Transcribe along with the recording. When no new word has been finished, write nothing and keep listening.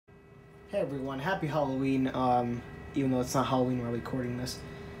Hey everyone, happy Halloween, even though it's not Halloween while recording this.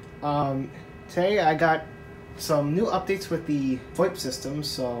 Today I got some new updates with the Voip system,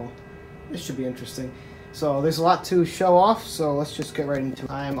 so this should be interesting. So there's a lot to show off, so let's just get right into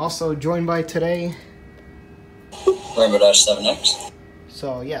it. I'm also joined by today Rainbow-7X.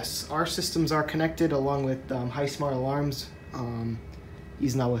 So yes, our systems are connected along with High Smart Alarms.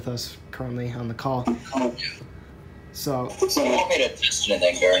 He's not with us currently on the call. So if you want me to test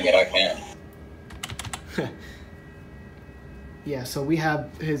anything during it, I can. Yeah, so we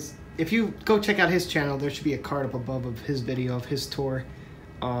have his, if you go check out his channel, there should be a card up above of his video of his tour.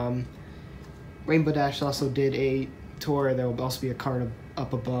 Rainbow Dash also did a tour, there will also be a card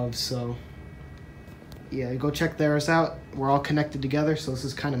up above, so yeah, go check theirs out. We're all connected together, so this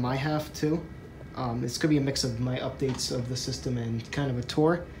is kind of my half too. It's going to be a mix of my updates of the system and kind of a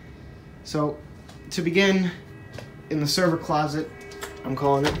tour. So to begin, in the server closet, I'm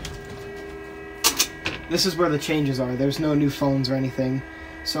calling it, this is where the changes are. There's no new phones or anything.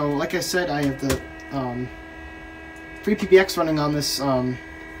 So like I said, I have the FreePBX running on this Dell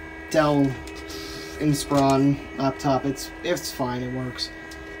Inspiron laptop. It's fine, it works.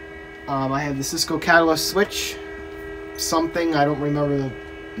 I have the Cisco Catalyst switch, something, I don't remember the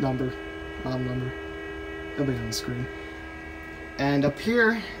number, model number, it'll be on the screen. And up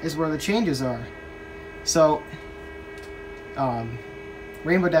here is where the changes are. So,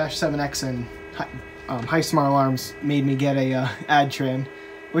 Rainbow-7X and High Smart Alarms made me get a Adtran,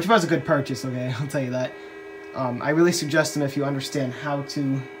 which was a good purchase, okay, I'll tell you that. I really suggest them if you understand how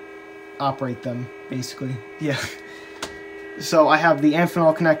to operate them, basically, yeah. So I have the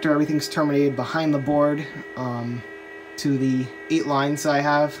Amphenol connector, everything's terminated behind the board to the 8 lines I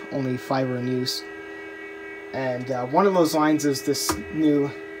have, only 5 are in use. And one of those lines is this new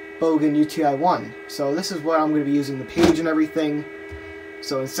Bogen UTI1. So this is what I'm going to be using the page and everything.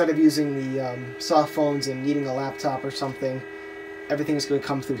 So instead of using the soft phones and needing a laptop or something, everything's going to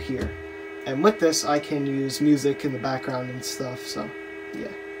come through here. And with this I can use music in the background and stuff, so yeah.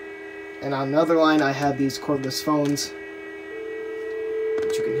 And on the other line I have these cordless phones,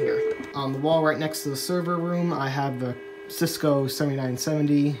 which you can hear. On the wall right next to the server room, I have the Cisco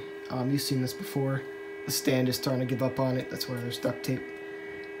 7970. You've seen this before. The stand is starting to give up on it. That's why there's duct tape.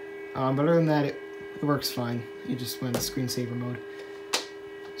 But other than that, it works fine. You just went in screensaver mode.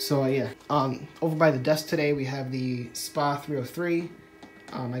 So yeah. Over by the desk today, we have the SPA 303.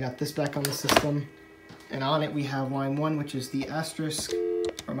 I got this back on the system. And on it, we have line 1, which is the asterisk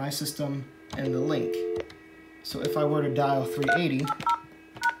for my system, and the link. So if I were to dial 380,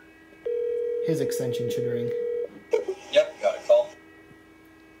 his extension should ring. Yep, got a call.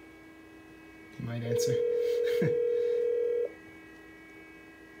 He might answer.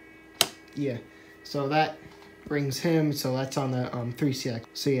 Yeah, so that rings him, so that's on the 3CX.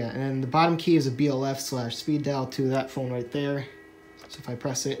 So yeah, and then the bottom key is a BLF/speed dial to that phone right there. So if I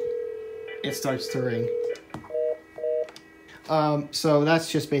press it, it starts to ring. So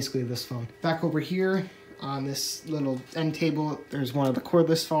that's just basically this phone. Back over here, on this little end table, there's one of the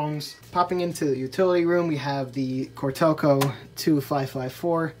cordless phones. Popping into the utility room, we have the Cortelco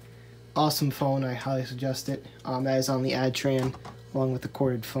 2554. Awesome phone, I highly suggest it. That is on the Adtran, along with the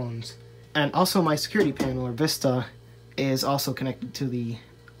corded phones. And also my security panel, or Vista, is also connected to the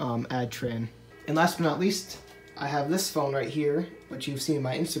Adtran. And last but not least, I have this phone right here, which you've seen in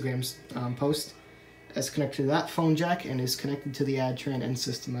my Instagram post, as connected to that phone jack and is connected to the Adtran end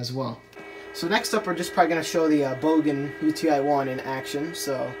system as well. So next up, we're just probably going to show the Bogen UTI1 in action.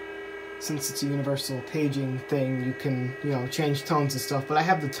 So since it's a universal paging thing, you can, change tones and stuff, but I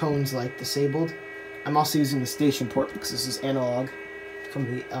have the tones like disabled. I'm also using the station port because this is analog from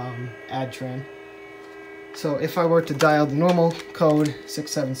the Adtran. So if I were to dial the normal code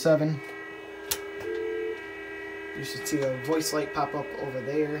 677, you should see a voice light pop up over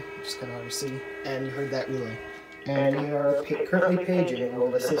there, which is kind of hard to see, and you heard that relay. And we are currently paging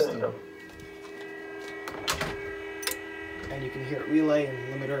over the system. And you can hear it relay and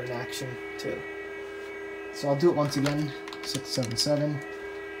limiter in action too. So I'll do it once again, 677.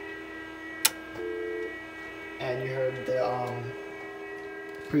 And you heard the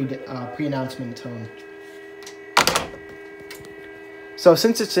pre-announcement tone. So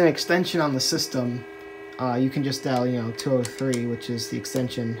since it's an extension on the system, you can just dial, 203, which is the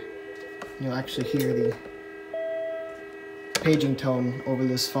extension. You'll actually hear the paging tone over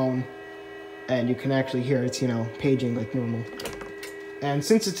this phone, and you can actually hear it's, paging like normal. And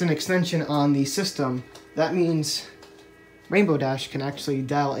since it's an extension on the system, that means Rainbow Dash can actually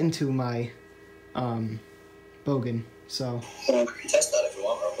dial into my Bogen. So We can test that if you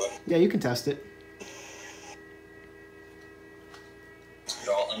want real quick. yeah, you can test it.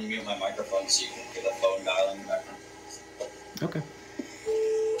 You're all unmute my microphone so you can hear the phone dialing in the background. Okay.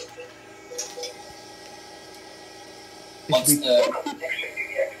 What's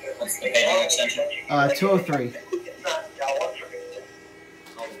the paging extension? 203.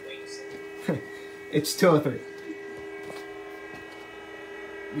 It's 203.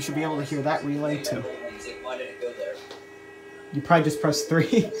 You should be able to hear that relay too. Why did it go there? You probably just pressed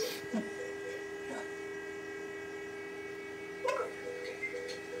 3.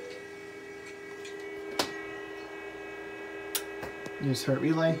 You just heard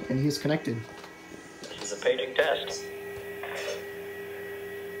relay, and he's connected. This is a paging test.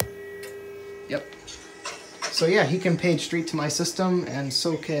 Yep. So yeah, he can page straight to my system, and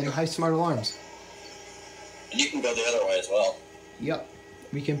so can High Smart Alarms. And you can go the other way as well. Yep.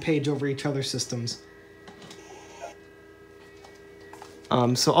 We can page over each other's systems.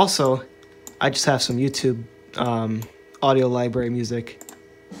 So also, I just have some YouTube audio library music.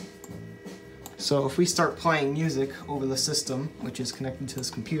 So if we start playing music over the system, which is connected to this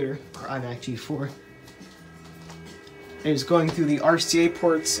computer, or iMac G4, it is going through the RCA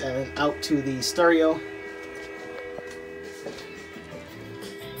ports and out to the stereo.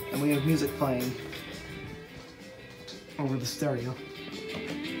 And we have music playing over the stereo.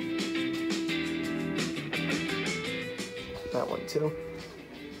 That one too.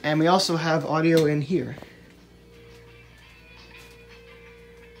 And we also have audio in here,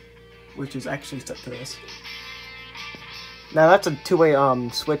 which is actually set to this. Now that's a two-way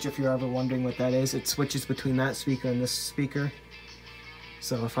switch if you're ever wondering what that is. It switches between that speaker and this speaker.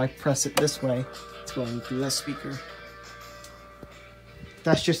 So if I press it this way, it's going through this speaker.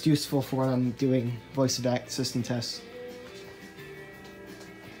 That's just useful for when I'm doing voice evac system tests.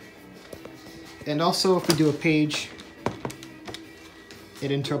 And also if we do a page, it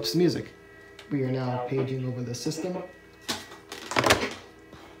interrupts the music. We are now paging over the system.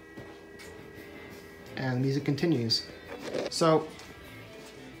 And the music continues. So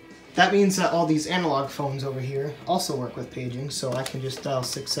that means that all these analog phones over here also work with paging, so I can just dial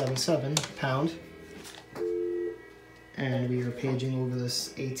 677 pound, and we are paging over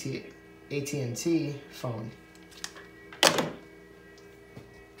this AT&T phone.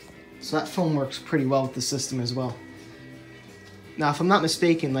 So that phone works pretty well with the system as well. Now, if I'm not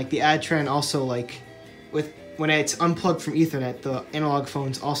mistaken, like the Adtran also, like when it's unplugged from Ethernet, the analog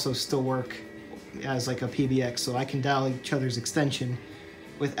phones also still work as like a PBX, so I can dial each other's extension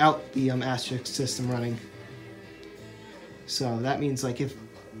without the asterisk system running. So that means like if,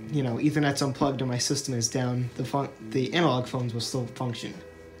 you know, Ethernet's unplugged and my system is down, the analog phones will still function.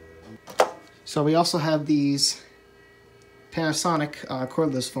 So we also have these Panasonic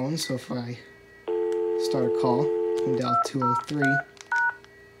cordless phones, so if I start a call, I can dial 203,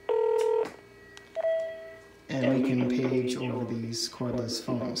 and we can page over these cordless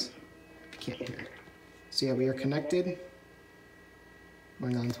phones. If you can't hear. So yeah, we are connected.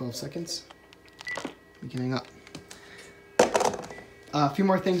 Going on 12 seconds. We can hang up. A few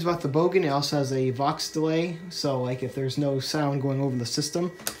more things about the Bogen. It also has a Vox delay, so like if there's no sound going over the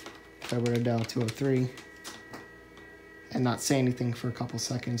system, if I were to dial 203 and not say anything for a couple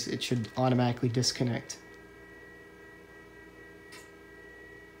seconds, it should automatically disconnect.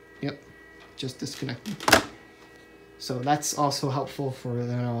 Yep, just disconnected. So that's also helpful for, you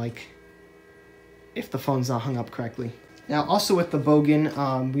know, like if the phone's not hung up correctly. Now also with the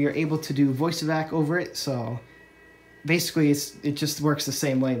Bogen, we are able to do voice evac over it, so basically it just works the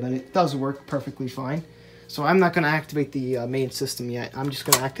same way, but it does work perfectly fine. So I'm not going to activate the main system yet. I'm just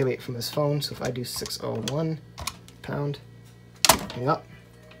going to activate from this phone. So if I do 601 pound, hang up.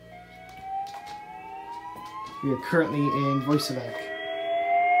 We are currently in voice evac.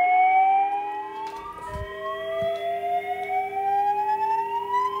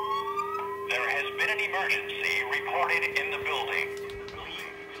 There has been an emergency reported in the building.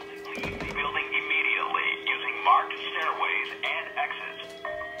 Leave the building immediately using marked stairways and exits.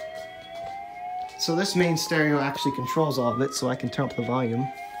 So this main stereo actually controls all of it, so I can turn up the volume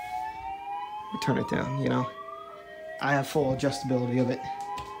or turn it down, you know. I have full adjustability of it.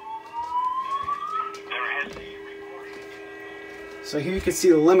 So here you can see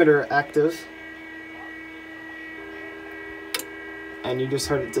the limiter active, and you just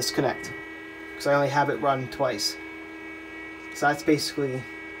heard it disconnect, because I only have it run twice. So that's basically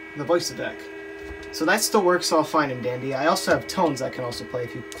the voice evac. So that still works all fine and dandy. I also have tones I can also play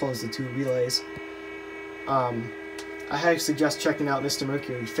if you close the two relays. I highly suggest checking out Mr.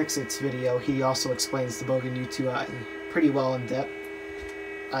 Mercury Fix-It's video. He also explains the Bogen UTI1 pretty well in depth.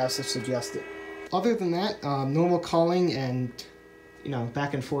 I also suggest it. Other than that, normal calling and, you know,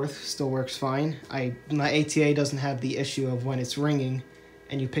 back and forth still works fine. My ATA doesn't have the issue of when it's ringing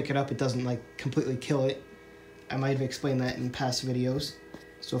and you pick it up, it doesn't like completely kill it. I might have explained that in past videos.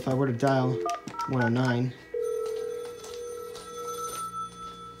 So if I were to dial 109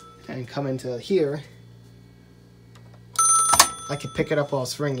 and come into here, I could pick it up while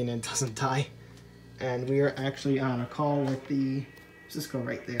it's ringing and it doesn't die. And we are actually on a call with the Cisco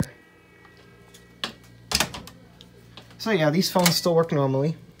right there. So yeah, these phones still work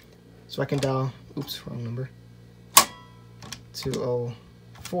normally. So I can dial, oops, wrong number,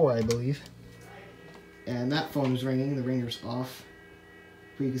 204, I believe. And that phone is ringing, the ringer's off.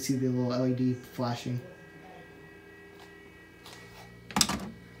 But you can see the little LED flashing.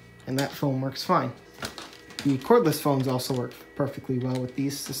 And that phone works fine. The cordless phones also work perfectly well with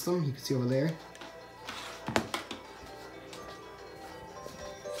these systems. You can see over there.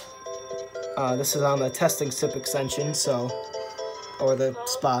 This is on the testing SIP extension, so, or the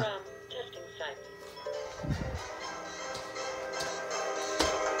SPA.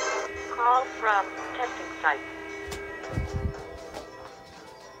 Call from testing site.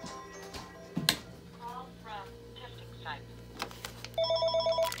 Call from testing site.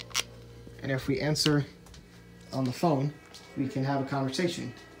 And if we answer on the phone, we can have a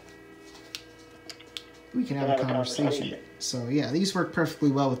conversation. We can have a conversation. So yeah, these work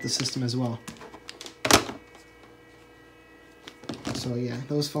perfectly well with the system as well. So yeah,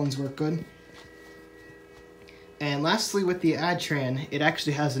 those phones work good. And lastly, with the Adtran, it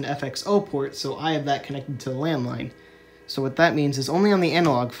actually has an FXO port, so I have that connected to the landline. So what that means is only on the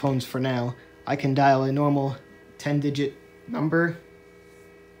analog phones for now, I can dial a normal 10-digit number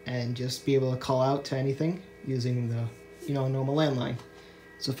and just be able to call out to anything using the, normal landline.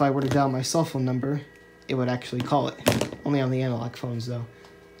 So if I were to dial my cell phone number, it would actually call it. Only on the analog phones though.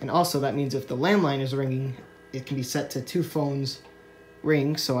 And also that means if the landline is ringing, it can be set to 2 phones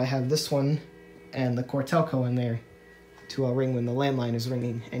ring. So I have this one and the core telco in there to ring when the landline is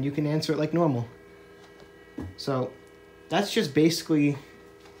ringing, and you can answer it like normal. So that's just basically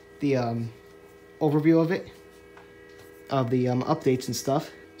the overview of it, of the updates and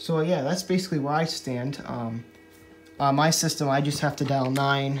stuff. So yeah, that's basically where I stand. On my system, I just have to dial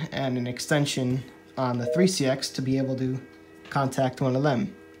 9 and an extension on the 3CX to be able to contact one of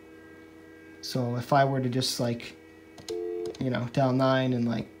them. So if I were to just dial 9 and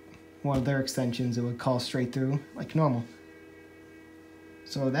like one of their extensions, it would call straight through like normal.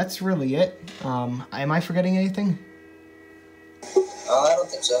 So that's really it. Am I forgetting anything? I don't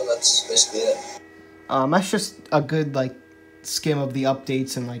think so. That's basically it. That's just a good skim of the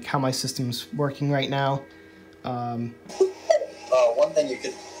updates and how my system's working right now. One thing you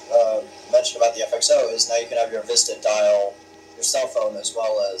could mention about the FXO is now you can have your Vista dial your cell phone as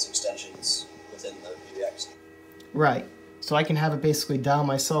well as extensions within the PBX. Right. So I can have it basically dial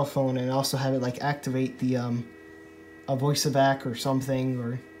my cell phone and also have it activate the a voice back or something,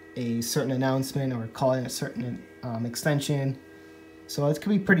 or a certain announcement, or call in a certain extension. So it could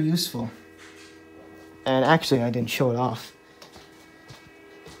be pretty useful. And actually, I didn't show it off.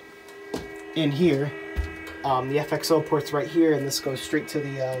 In here, the FXO port's right here, and this goes straight to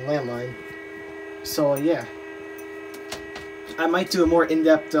the landline. So yeah, I might do a more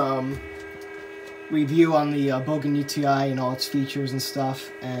in-depth review on the Bogen UTI and all its features and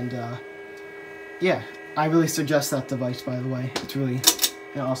stuff. And yeah, I really suggest that device, by the way. It's really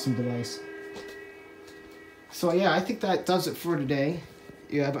an awesome device. So yeah, I think that does it for today.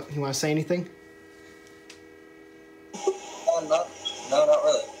 You want to say anything? No, not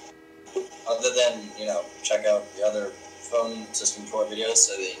really. Other than, check out the other phone system tour videos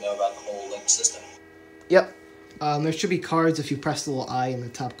so that you know about the whole linked system. Yep. There should be cards. If you press the little I in the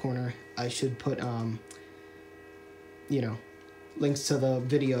top corner, I should put, links to the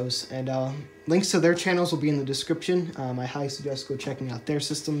videos. And links to their channels will be in the description. I highly suggest go checking out their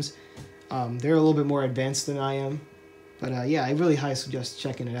systems. They're a little bit more advanced than I am. But yeah, I really highly suggest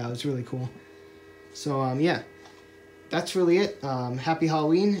checking it out. It's really cool. So yeah, that's really it. Happy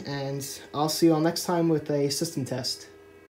Halloween, and I'll see you all next time with a system test.